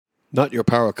Not your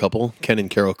power couple, Ken and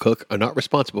Carol Cook, are not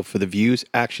responsible for the views,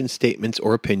 actions, statements,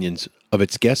 or opinions of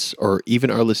its guests or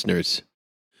even our listeners.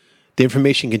 The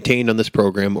information contained on this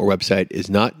program or website is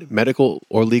not medical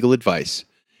or legal advice.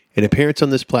 An appearance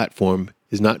on this platform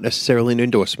is not necessarily an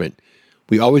endorsement.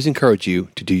 We always encourage you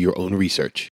to do your own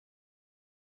research.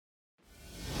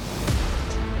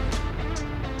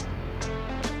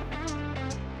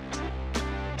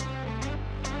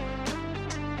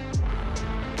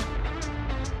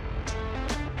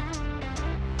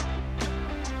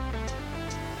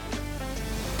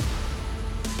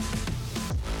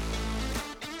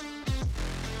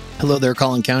 Hello there,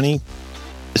 Collin County.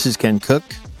 This is Ken Cook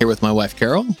here with my wife,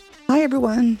 Carol. Hi,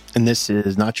 everyone. And this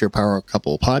is Not Your Power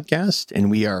Couple podcast.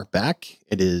 And we are back.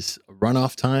 It is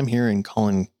runoff time here in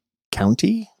Collin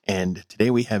County. And today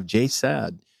we have Jay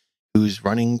Saad, who's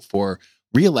running for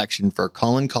re-election for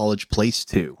Collin College Place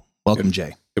 2. Welcome,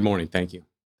 Jay. Good morning. Thank you.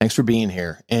 Thanks for being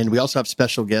here. And we also have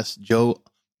special guest, Joe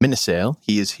Minissale.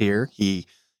 He is here. He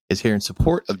is here in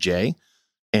support of Jay.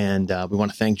 And we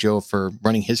want to thank Joe for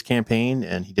running his campaign,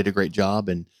 and he did a great job.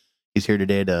 And he's here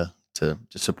today to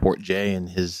support Jay and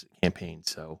his campaign.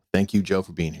 So thank you, Joe,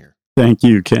 for being here. Thank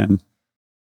you, Ken.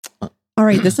 All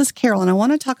right, this is Carol, and I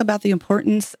want to talk about the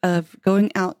importance of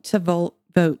going out to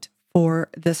vote for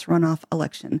this runoff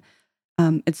election.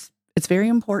 It's very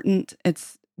important.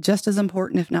 It's just as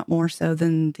important, if not more so,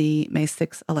 than the May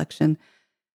 6th election.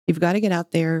 You've got to get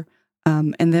out there.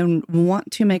 And then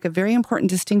want to make a very important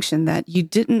distinction that you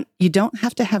don't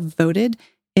have to have voted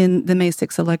in the May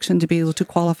 6th election to be able to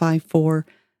qualify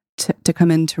to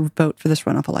come in to vote for this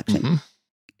runoff election.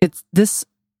 Mm-hmm. This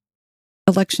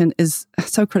election is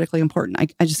so critically important.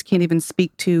 I just can't even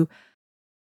speak to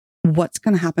what's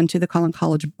going to happen to the Collin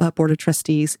College Board of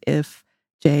Trustees if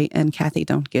Jay and Kathy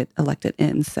don't get elected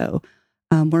in. So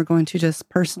we're going to just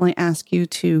personally ask you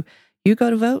go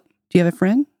to vote. Do you have a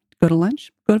friend? Go to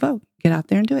lunch, go to vote, get out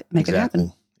there and do it, make it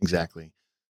happen. Exactly.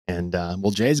 And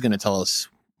Jay's going to tell us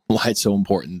why it's so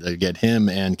important to get him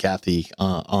and Kathy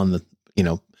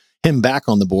him back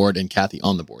on the board and Kathy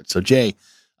on the board. So Jay,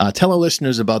 tell our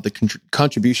listeners about the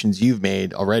contributions you've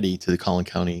made already to the Collin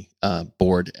County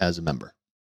board as a member.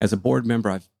 As a board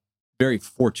member, I'm very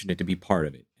fortunate to be part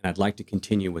of it, and I'd like to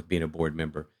continue with being a board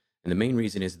member. And the main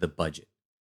reason is the budget.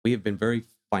 We have been very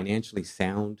financially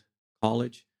sound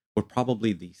college. We're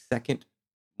probably the second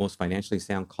most financially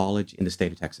sound college in the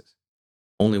state of Texas.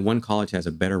 Only one college has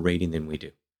a better rating than we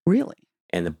do. Really?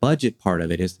 And the budget part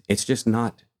of it is, it's just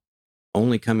not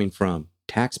only coming from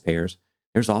taxpayers.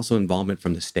 There's also involvement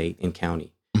from the state and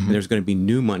county. Mm-hmm. And there's going to be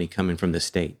new money coming from the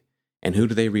state. And who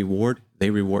do they reward? They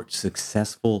reward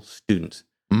successful students.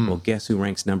 Well, guess who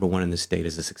ranks number one in the state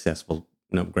as a successful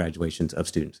graduations of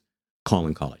students?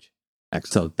 Collin College.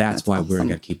 Excellent. So that's why awesome. we're going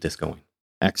to keep this going.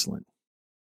 Excellent.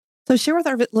 So share with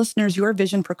our listeners your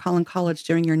vision for Collin College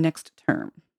during your next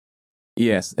term.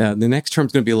 Yes, the next term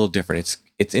is going to be a little different.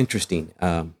 It's interesting.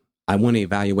 I want to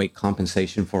evaluate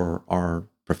compensation for our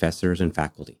professors and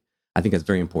faculty. I think that's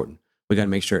very important. We got to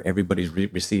make sure everybody's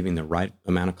receiving the right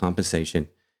amount of compensation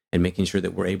and making sure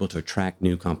that we're able to attract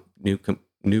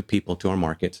new people to our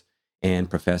markets and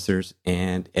professors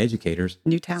and educators.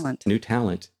 New talent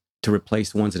to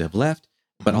replace the ones that have left,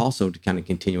 but also to kind of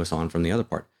continue us on from the other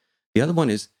part. The other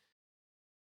one is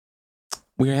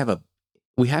we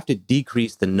have to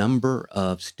decrease the number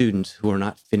of students who are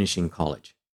not finishing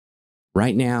college.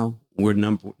 Right now,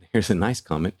 here's a nice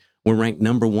comment. We're ranked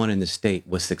number one in the state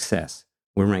with success.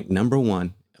 We're ranked number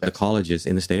one of the colleges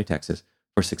in the state of Texas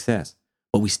for success,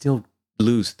 but we still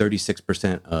lose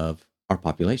 36% of our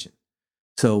population.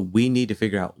 So we need to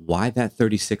figure out why that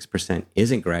 36%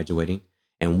 isn't graduating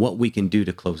and what we can do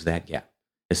to close that gap.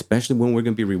 Especially when we're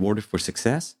going to be rewarded for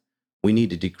success, we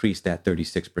need to decrease that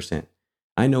 36%.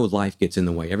 I know life gets in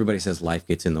the way. Everybody says life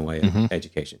gets in the way of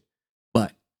education.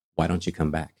 But why don't you come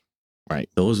back? Right.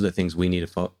 Those are the things we need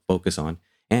to focus on.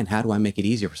 And how do I make it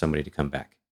easier for somebody to come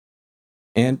back?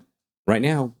 And right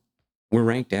now, we're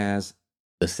ranked as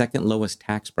the second lowest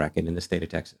tax bracket in the state of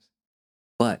Texas.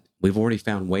 But we've already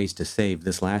found ways to save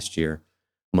this last year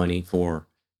money for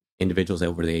individuals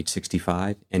over the age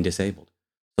 65 and disabled.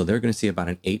 So they're going to see about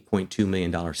an $8.2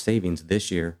 million savings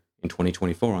this year in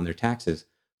 2024 on their taxes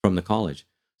from the college.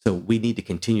 So we need to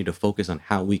continue to focus on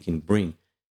how we can bring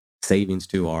savings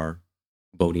to our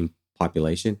voting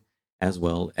population as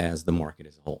well as the market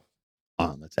as a whole.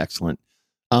 Oh, that's excellent.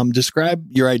 Describe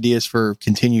your ideas for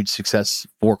continued success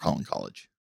for Collin College.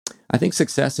 I think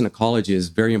success in a college is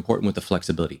very important with the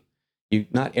flexibility.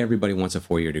 Not everybody wants a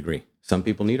 4-year degree. Some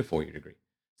people need a 4-year degree.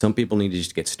 Some people need to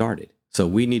just get started. So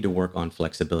we need to work on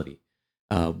flexibility.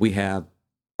 We have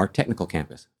our technical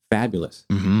campus, fabulous.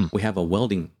 We have a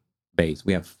welding base.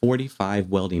 We have 45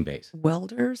 welding bays.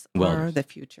 Welders are the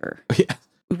future. Yeah.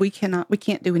 We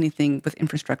can't do anything with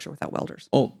infrastructure without welders.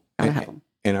 Oh, Gotta have them.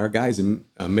 And our guys in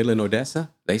Midland, Odessa,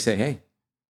 they say, hey,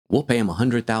 we'll pay them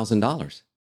 $100,000.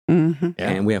 Mm-hmm. Yeah.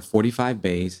 And we have 45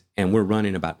 bays, and we're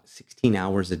running about 16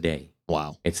 hours a day.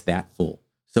 Wow. It's that full.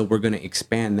 So we're going to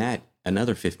expand that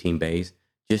another 15 bays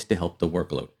just to help the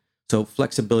workload. So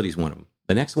flexibility is one of them.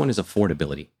 The next one is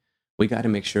affordability. We got to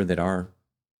make sure that our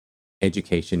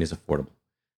education is affordable.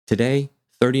 Today,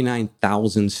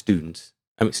 39,000 students,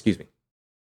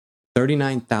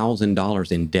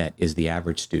 $39,000 in debt is the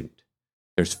average student.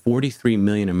 There's 43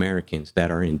 million Americans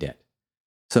that are in debt.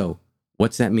 So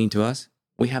what's that mean to us?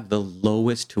 We have the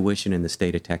lowest tuition in the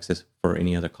state of Texas for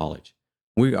any other college.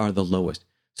 We are the lowest.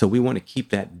 So we want to keep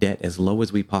that debt as low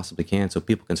as we possibly can so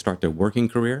people can start their working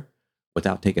career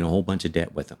without taking a whole bunch of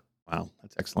debt with them. Wow,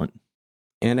 that's excellent.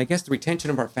 And I guess the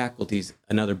retention of our faculty is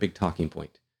another big talking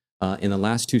point. In the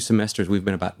last 2 semesters, we've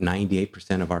been about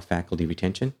 98% of our faculty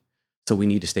retention. So we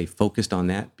need to stay focused on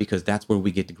that because that's where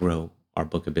we get to grow our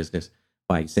book of business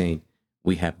by saying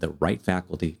we have the right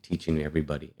faculty teaching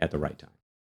everybody at the right time.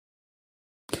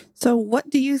 So what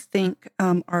do you think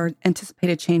are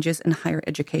anticipated changes in higher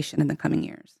education in the coming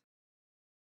years?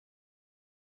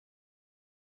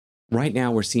 Right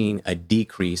now, we're seeing a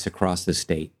decrease across the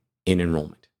state in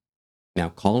enrollment. Now,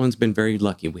 Collin's been very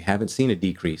lucky. We haven't seen a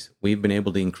decrease. We've been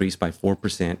able to increase by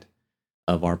 4%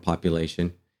 of our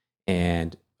population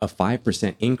and a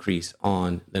 5% increase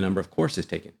on the number of courses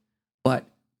taken. But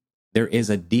there is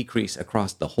a decrease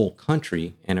across the whole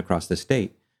country and across the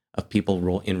state of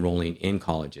people enrolling in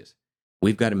colleges.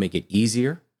 We've got to make it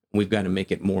easier. We've got to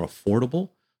make it more affordable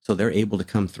so they're able to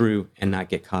come through and not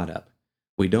get caught up.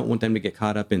 We don't want them to get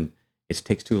caught up in it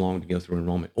takes too long to go through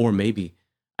enrollment. Or maybe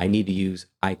I need to use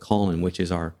Hey Collin, which is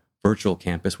our virtual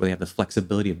campus where they have the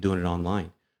flexibility of doing it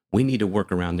online. We need to work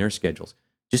around their schedules.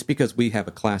 Just because we have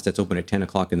a class that's open at 10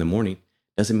 o'clock in the morning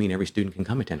doesn't mean every student can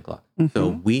come at 10 o'clock. Mm-hmm. So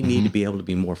we need to be able to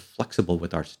be more flexible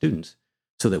with our students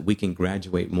so that we can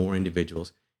graduate more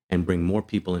individuals and bring more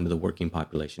people into the working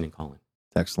population in Collin.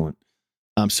 Excellent.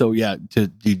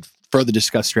 To further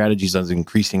discuss strategies on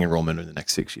increasing enrollment in the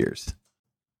next 6 years.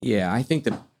 Yeah, I think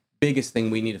the biggest thing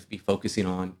we need to be focusing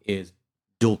on is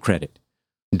dual credit.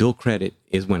 Dual credit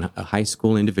is when a high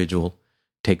school individual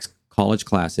takes college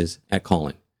classes at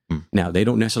Collin. Now, they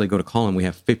don't necessarily go to Collin. We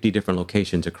have 50 different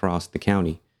locations across the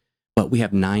county, but we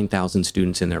have 9,000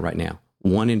 students in there right now.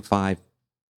 1 in 5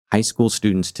 high school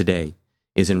students today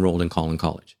is enrolled in Collin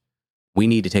College. We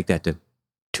need to take that to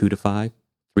 2 to 5,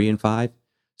 3 and 5,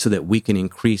 so that we can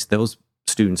increase those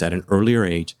students at an earlier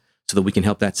age so that we can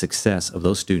help that success of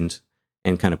those students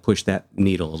and kind of push that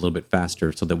needle a little bit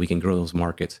faster so that we can grow those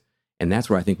markets. And that's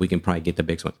where I think we can probably get the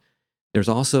biggest one. There's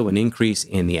also an increase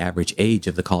in the average age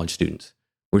of the college students.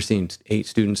 We're seeing 8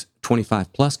 students,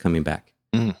 25 plus coming back.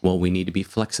 Well, we need to be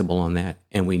flexible on that,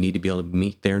 and we need to be able to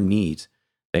meet their needs.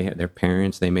 They have their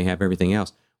parents, they may have everything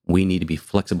else. We need to be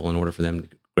flexible in order for them to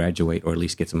graduate or at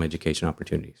least get some education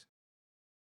opportunities.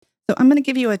 So I'm going to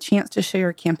give you a chance to share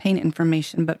your campaign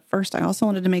information, but first I also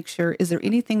wanted to make sure, is there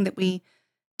anything that we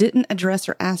didn't address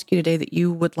or ask you today that you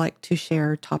would like to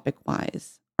share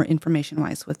topic-wise or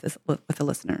information-wise with the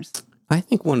listeners? I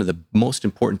think one of the most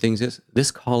important things is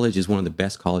this college is one of the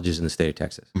best colleges in the state of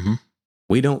Texas. Mm-hmm.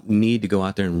 We don't need to go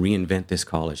out there and reinvent this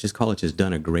college. This college has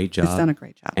done a great job. It's done a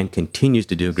great job. And continues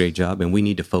to do a great job, and we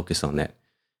need to focus on that.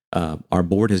 Our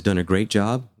board has done a great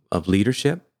job of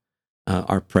leadership.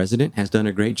 Our president has done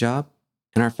a great job,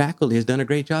 and our faculty has done a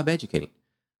great job educating.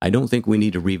 I don't think we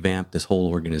need to revamp this whole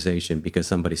organization because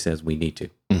somebody says we need to.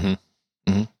 Mm-hmm.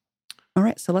 Mm-hmm. All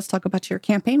right, so let's talk about your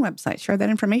campaign website. Share that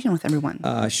information with everyone.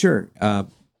 Sure.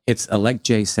 It's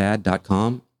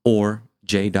electjsaad.com or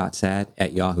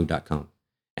j.saad@yahoo.com.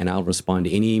 And I'll respond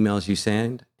to any emails you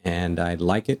send, and I'd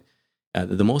like it.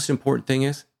 The most important thing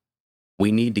is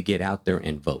we need to get out there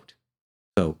and vote.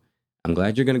 So I'm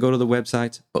glad you're going to go to the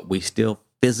websites, but we still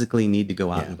physically need to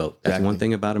go out and vote. That's one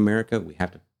thing about America. We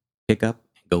have to pick up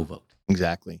and go vote.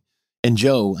 Exactly. And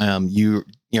Joe,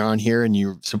 you're on here and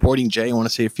you're supporting Jay. I want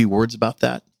to say a few words about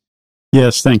that.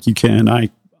 Yes, thank you, Ken.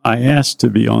 I asked to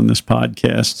be on this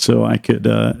podcast so I could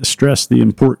stress the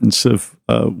importance of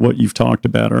what you've talked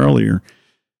about earlier.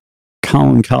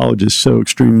 Collin College is so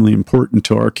extremely important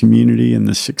to our community and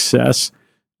the success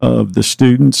of the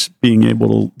students being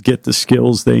able to get the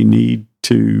skills they need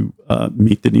to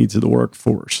meet the needs of the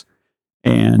workforce.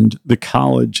 And the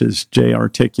college, as Jay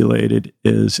articulated,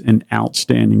 is an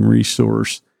outstanding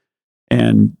resource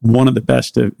and one of the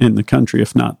best in the country,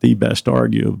 if not the best,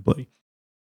 arguably.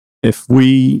 If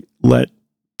we let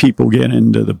people get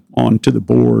onto the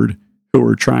board who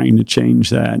are trying to change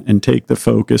that and take the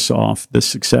focus off the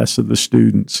success of the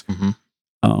students,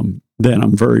 then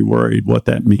I'm very worried what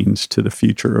that means to the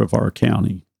future of our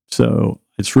county. So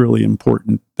it's really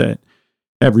important that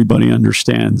everybody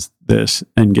understands this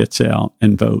and gets out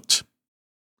and votes.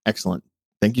 Excellent.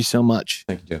 Thank you so much.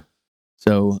 Thank you, Joe.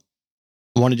 So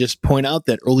I want to just point out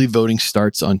that early voting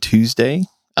starts on Tuesday,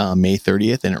 May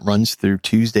 30th, and it runs through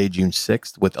Tuesday, June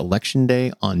 6th, with Election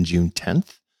Day on June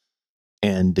 10th.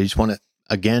 And I just want to,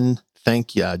 again,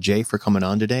 thank Jay for coming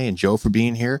on today and Joe for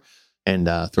being here and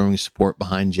throwing support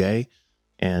behind Jay.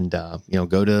 And,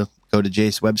 go to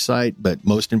Jay's website. But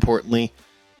most importantly,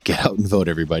 get out and vote,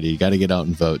 everybody. You got to get out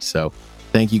and vote. So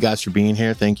thank you guys for being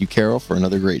here. Thank you, Carol, for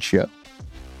another great show.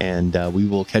 And we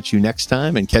will catch you next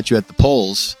time and catch you at the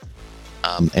polls.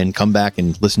 And come back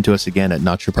and listen to us again at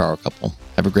Not Your Power Couple.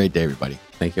 Have a great day, everybody.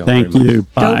 Thank you all Thank very much. you.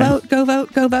 Bye. Go vote, go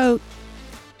vote, go vote.